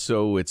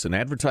also it's an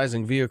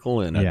advertising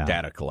vehicle and a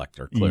data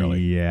collector, clearly.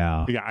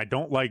 Yeah, I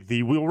don't like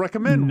the we'll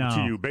recommend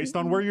to you based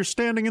on where you're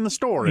standing in the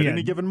store at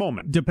any given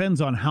moment.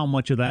 Depends on how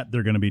much of that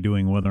they're going to be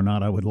doing, whether or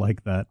not I would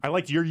like that. I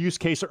liked your use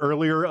case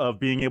earlier of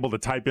being able to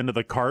type into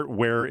the cart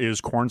where is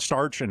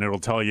cornstarch, and it'll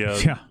tell you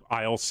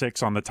aisle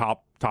 6 on the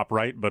top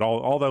right, but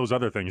all those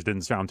other things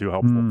didn't sound too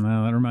helpful.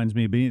 That reminds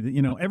me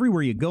of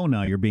everywhere you go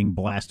now, you're being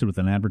blasted with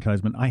an advertisement.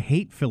 I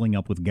hate filling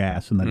up with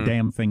gas, and the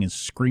damn thing is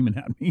screaming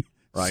at me.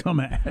 Right. Some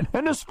ad.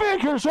 And the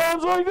speaker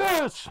sounds like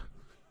this.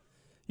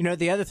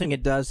 The other thing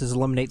it does is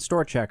eliminate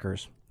store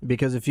checkers,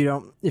 because if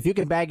you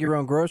can bag your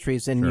own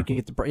groceries, then you can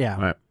get the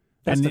right.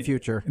 That's the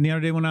future. And the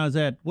other day when I was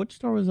at, which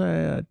store was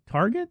I?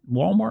 Target,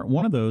 Walmart,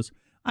 one of those,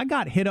 I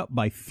got hit up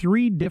by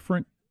 3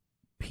 different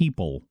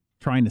people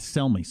trying to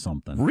sell me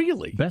something.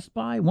 Really? Best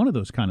Buy, one of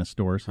those kind of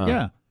stores. Huh.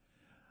 Yeah.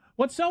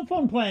 What cell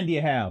phone plan do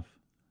you have?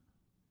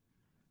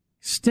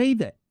 Stay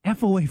the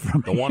F away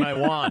from me. The one I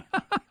want.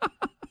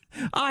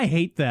 I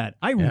hate that.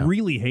 I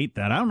really hate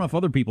that. I don't know if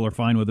other people are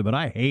fine with it, but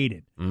I hate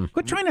it.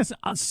 Quit trying to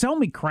sell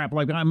me crap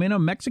like I'm in a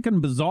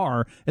Mexican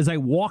bazaar as I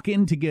walk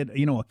in to get,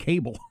 a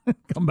cable.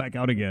 Come back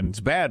out again. It's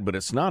bad, but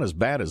it's not as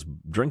bad as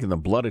drinking the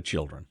blood of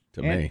children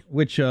to me.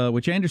 Which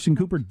Anderson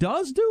Cooper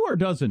does do or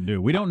doesn't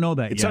do. We don't know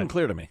that yet. It's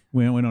unclear to me.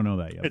 We don't know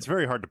that yet. It's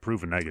very hard to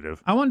prove a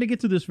negative. I wanted to get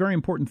to this very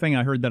important thing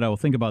I heard that I will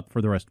think about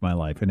for the rest of my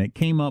life, and it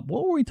came up.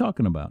 What were we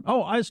talking about?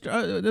 Oh,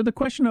 the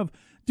question of,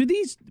 do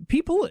these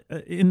people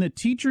in the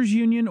teachers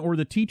union or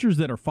the teachers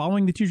that are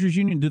following the teachers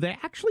union, do they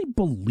actually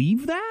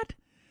believe that?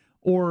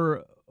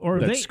 Or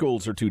that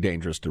schools are too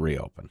dangerous to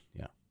reopen?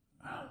 Yeah.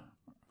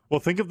 Well,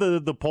 think of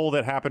the poll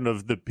that happened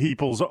of the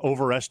people's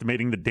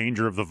overestimating the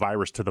danger of the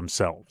virus to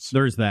themselves.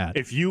 There's that.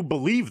 If you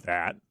believe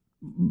that.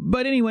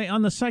 But anyway,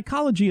 on the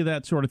psychology of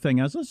that sort of thing,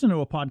 I was listening to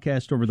a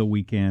podcast over the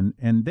weekend,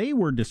 and they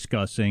were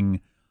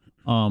discussing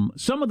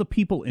some of the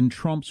people in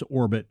Trump's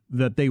orbit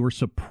that they were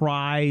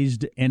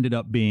surprised ended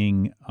up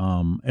being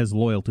as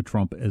loyal to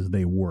Trump as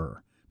they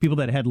were. People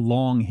that had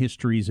long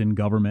histories in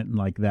government and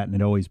like that, and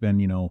had always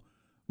been,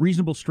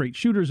 reasonable straight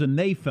shooters, and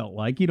they felt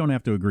like, you don't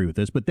have to agree with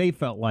this, but they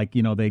felt like,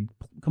 they'd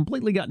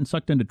completely gotten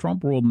sucked into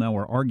Trump world and now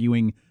were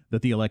arguing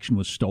that the election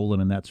was stolen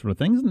and that sort of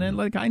things. And then,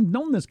 I've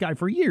known this guy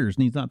for years,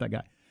 and he's not that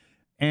guy.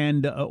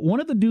 And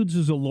one of the dudes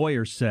who's a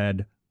lawyer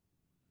said,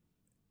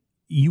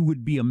 you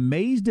would be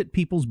amazed at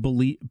people's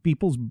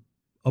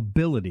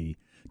ability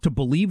to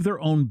believe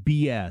their own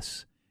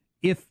BS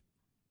if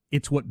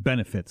it's what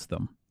benefits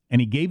them.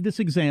 And he gave this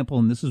example,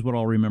 and this is what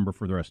I'll remember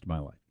for the rest of my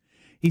life.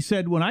 He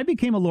said, when I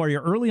became a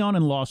lawyer early on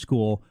in law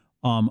school,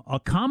 a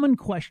common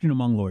question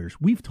among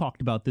lawyers, we've talked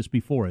about this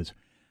before, is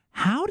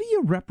how do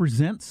you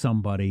represent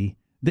somebody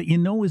that you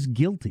know is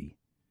guilty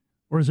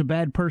or is a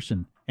bad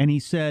person? And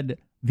he said,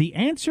 the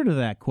answer to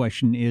that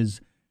question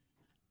is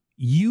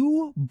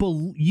you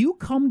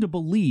come to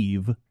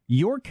believe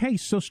your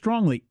case so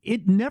strongly,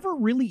 it never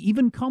really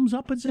even comes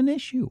up as an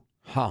issue.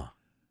 Huh.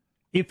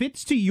 If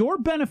it's to your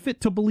benefit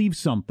to believe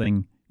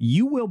something,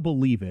 you will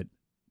believe it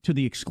to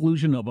the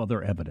exclusion of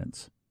other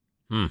evidence.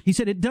 He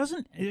said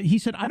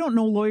I don't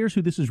know lawyers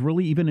who this is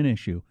really even an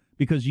issue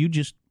because you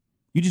just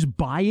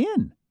buy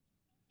in.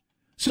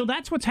 So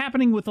that's what's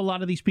happening with a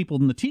lot of these people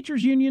in the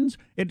teachers unions.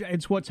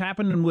 It's what's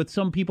happening with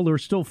some people who are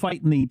still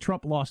fighting the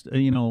Trump lost,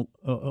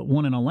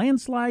 won in a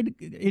landslide.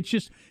 It's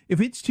just,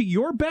 if it's to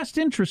your best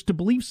interest to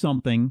believe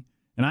something,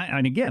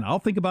 and again, I'll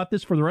think about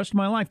this for the rest of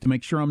my life to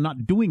make sure I'm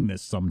not doing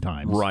this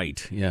sometimes.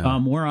 Right, yeah.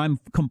 Where I'm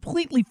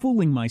completely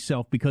fooling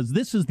myself because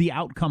this is the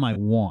outcome I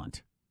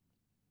want.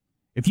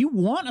 If you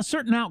want a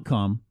certain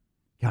outcome,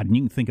 God, and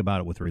you can think about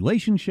it with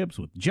relationships,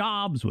 with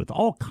jobs, with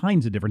all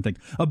kinds of different things.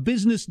 A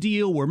business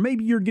deal where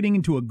maybe you're getting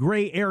into a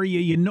gray area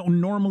you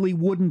normally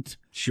wouldn't,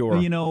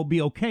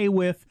 be okay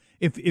with.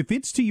 If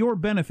it's to your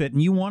benefit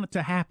and you want it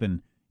to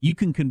happen, you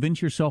can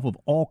convince yourself of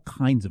all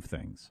kinds of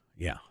things.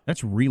 Yeah.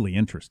 That's really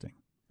interesting.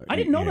 I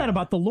didn't know that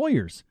about the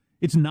lawyers.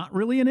 It's not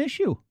really an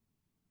issue.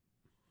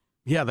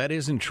 Yeah, that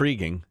is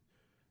intriguing.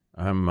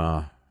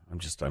 I'm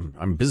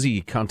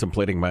busy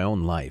contemplating my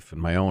own life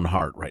and my own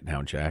heart right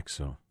now, Jack.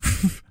 So,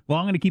 well,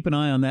 I'm going to keep an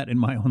eye on that in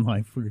my own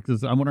life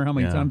because I wonder how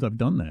many times I've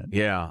done that.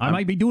 Yeah, I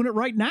might be doing it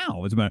right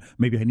now. As a matter,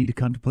 maybe I need to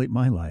contemplate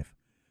my life.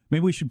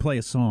 Maybe we should play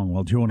a song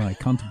while Joe and I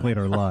contemplate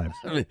our lives.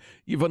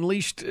 You've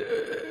unleashed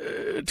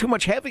too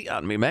much heavy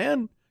on me,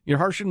 man. You're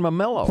harshing my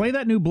mellow. Play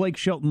that new Blake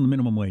Shelton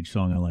minimum wage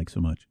song I like so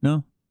much.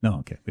 No,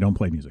 okay, we don't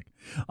play music.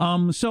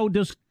 So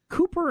does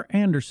Cooper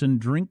Anderson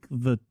drink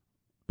the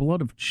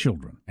blood of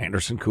children?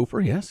 Anderson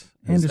Cooper, yes.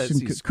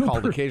 He's Cooper,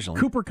 called occasionally.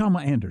 Cooper,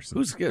 Anderson.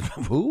 Who's good?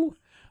 Who?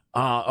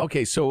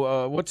 Okay,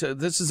 so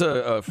this is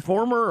a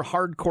former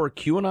hardcore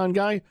QAnon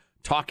guy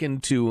talking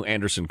to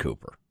Anderson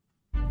Cooper.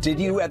 Did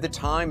you at the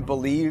time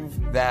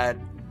believe that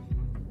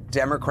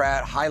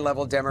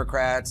high-level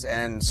Democrats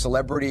and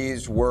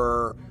celebrities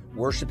were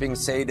worshiping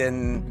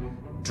Satan,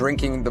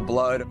 drinking the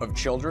blood of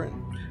children?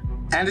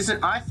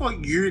 Anderson, I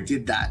thought you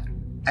did that,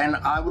 and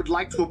I would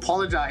like to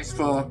apologize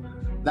for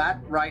that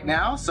right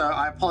now. So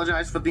I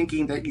apologize for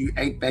thinking that you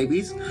ate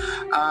babies.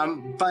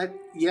 But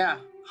yeah,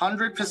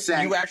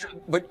 100%.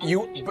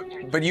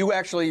 You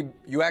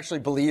actually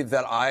believe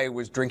that I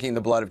was drinking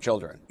the blood of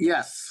children?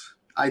 Yes,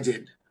 I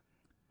did.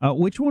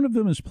 Which one of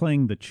them is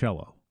playing the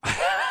cello?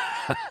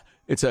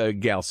 It's a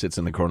gal sits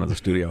in the corner of the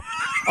studio.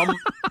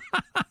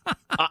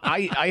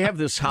 I have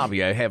this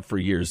hobby I have for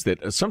years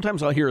that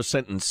sometimes I'll hear a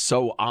sentence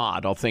so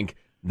odd, I'll think,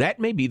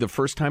 that may be the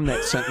first time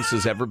that sentence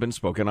has ever been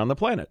spoken on the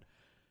planet.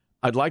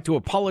 I'd like to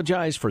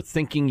apologize for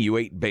thinking you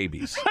ate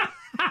babies.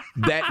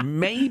 That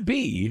may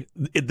be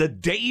the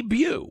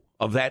debut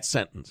of that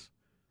sentence.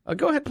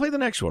 Go ahead, play the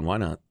next one. Why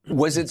not?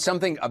 Was it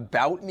something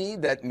about me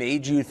that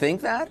made you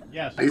think that?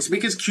 Yes. It's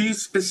because Q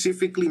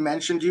specifically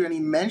mentioned you, and he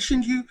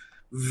mentioned you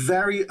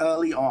very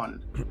early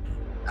on.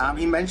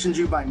 He mentioned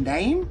you by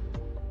name,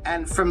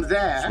 and from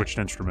there... switched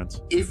instruments.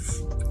 If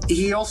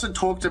he also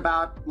talked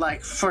about,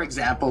 like, for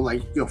example,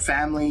 like, your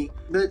family.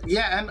 But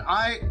yeah, and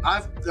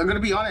I'm going to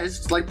be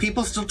honest, like,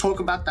 people still talk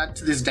about that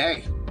to this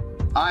day.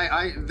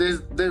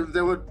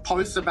 There were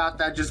posts about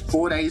that just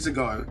 4 days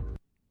ago.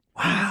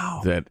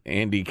 Wow. That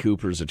Andy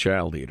Cooper's a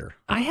child eater.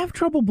 I have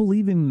trouble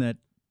believing that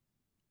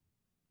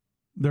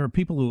there are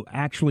people who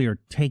actually are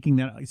taking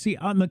that. See,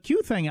 on the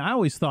Q thing, I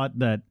always thought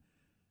that,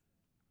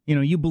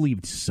 you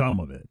believed some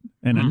of it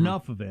and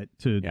enough of it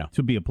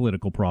to be a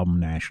political problem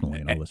nationally.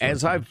 And all this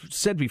As I've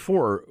said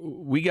before,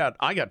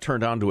 I got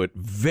turned on to it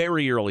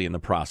very early in the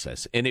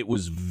process, and it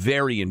was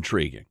very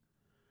intriguing.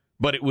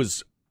 But it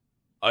was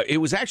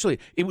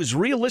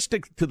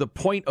realistic to the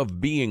point of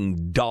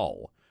being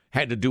dull.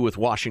 Had to do with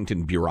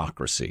Washington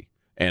bureaucracy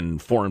and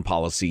foreign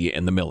policy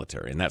and the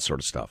military and that sort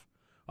of stuff.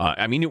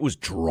 It was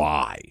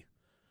dry.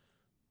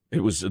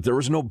 There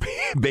was no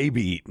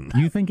baby eating.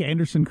 You think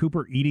Anderson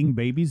Cooper eating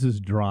babies is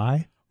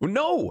dry?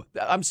 No,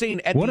 I'm saying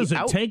what does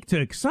it take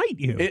to excite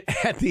you?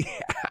 At the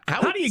outset,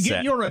 how do you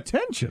get your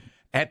attention?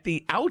 At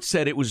the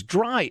outset, it was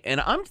dry,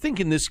 and I'm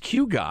thinking this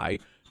Q guy,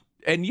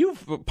 and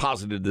you've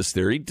posited this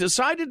theory,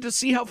 decided to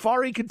see how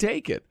far he could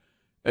take it.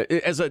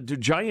 As a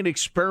giant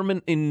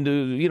experiment in,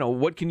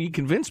 what can you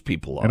convince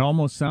people of? It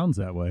almost sounds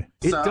that way.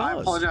 It So does. I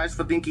apologize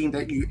for thinking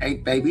that you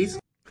ate babies.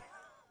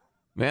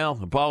 Well,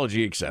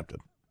 apology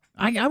accepted.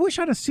 I wish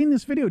I'd have seen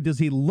this video. Does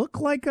he look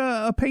like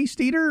a paste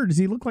eater, or does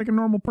he look like a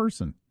normal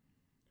person?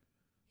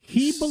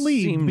 He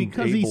believed Seemed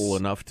because able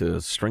enough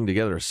to string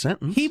together a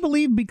sentence. He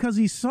believed because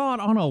he saw it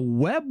on a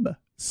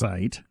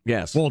website.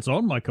 Yes. Well, it's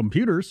on my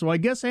computer, so I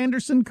guess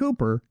Anderson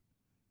Cooper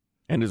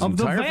and his of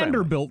the entire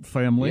Vanderbilt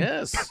family.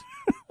 Yes.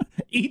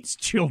 Eats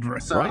children.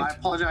 So I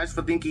apologize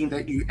for thinking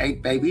that you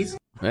ate babies.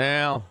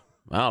 Well,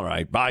 all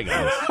right. Bye,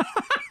 guys.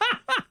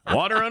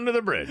 Water under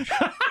the bridge.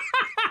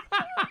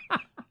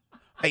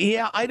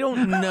 Yeah, I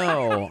don't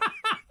know.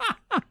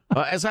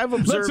 As I've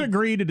observed... Let's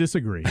agree to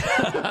disagree.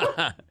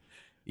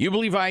 You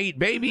believe I eat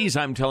babies?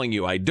 I'm telling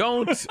you I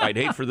don't. I'd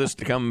hate for this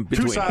to come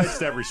between Two sides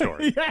to every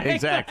story.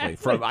 Exactly.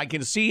 I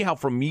can see how,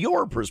 from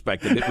your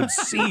perspective, it would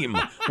seem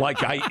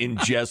like I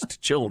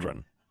ingest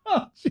children.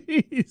 Oh,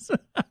 jeez.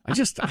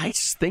 I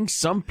think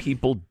some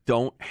people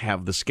don't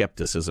have the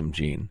skepticism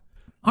gene.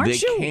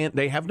 Aren't you?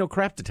 They have no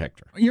crap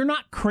detector. You're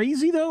not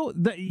crazy, though?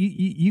 That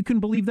you can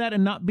believe that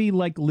and not be,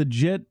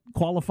 legit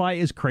qualify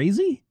as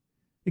crazy?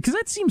 Because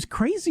that seems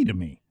crazy to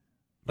me.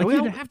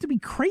 You'd have to be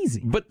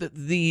crazy. But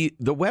the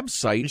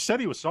website... He said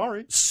he was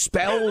sorry.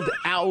 ...spelled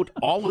out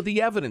all of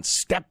the evidence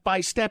step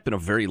by step in a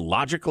very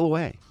logical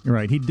way.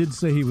 Right. He did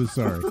say he was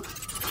sorry.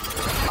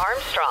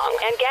 Armstrong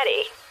and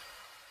Getty.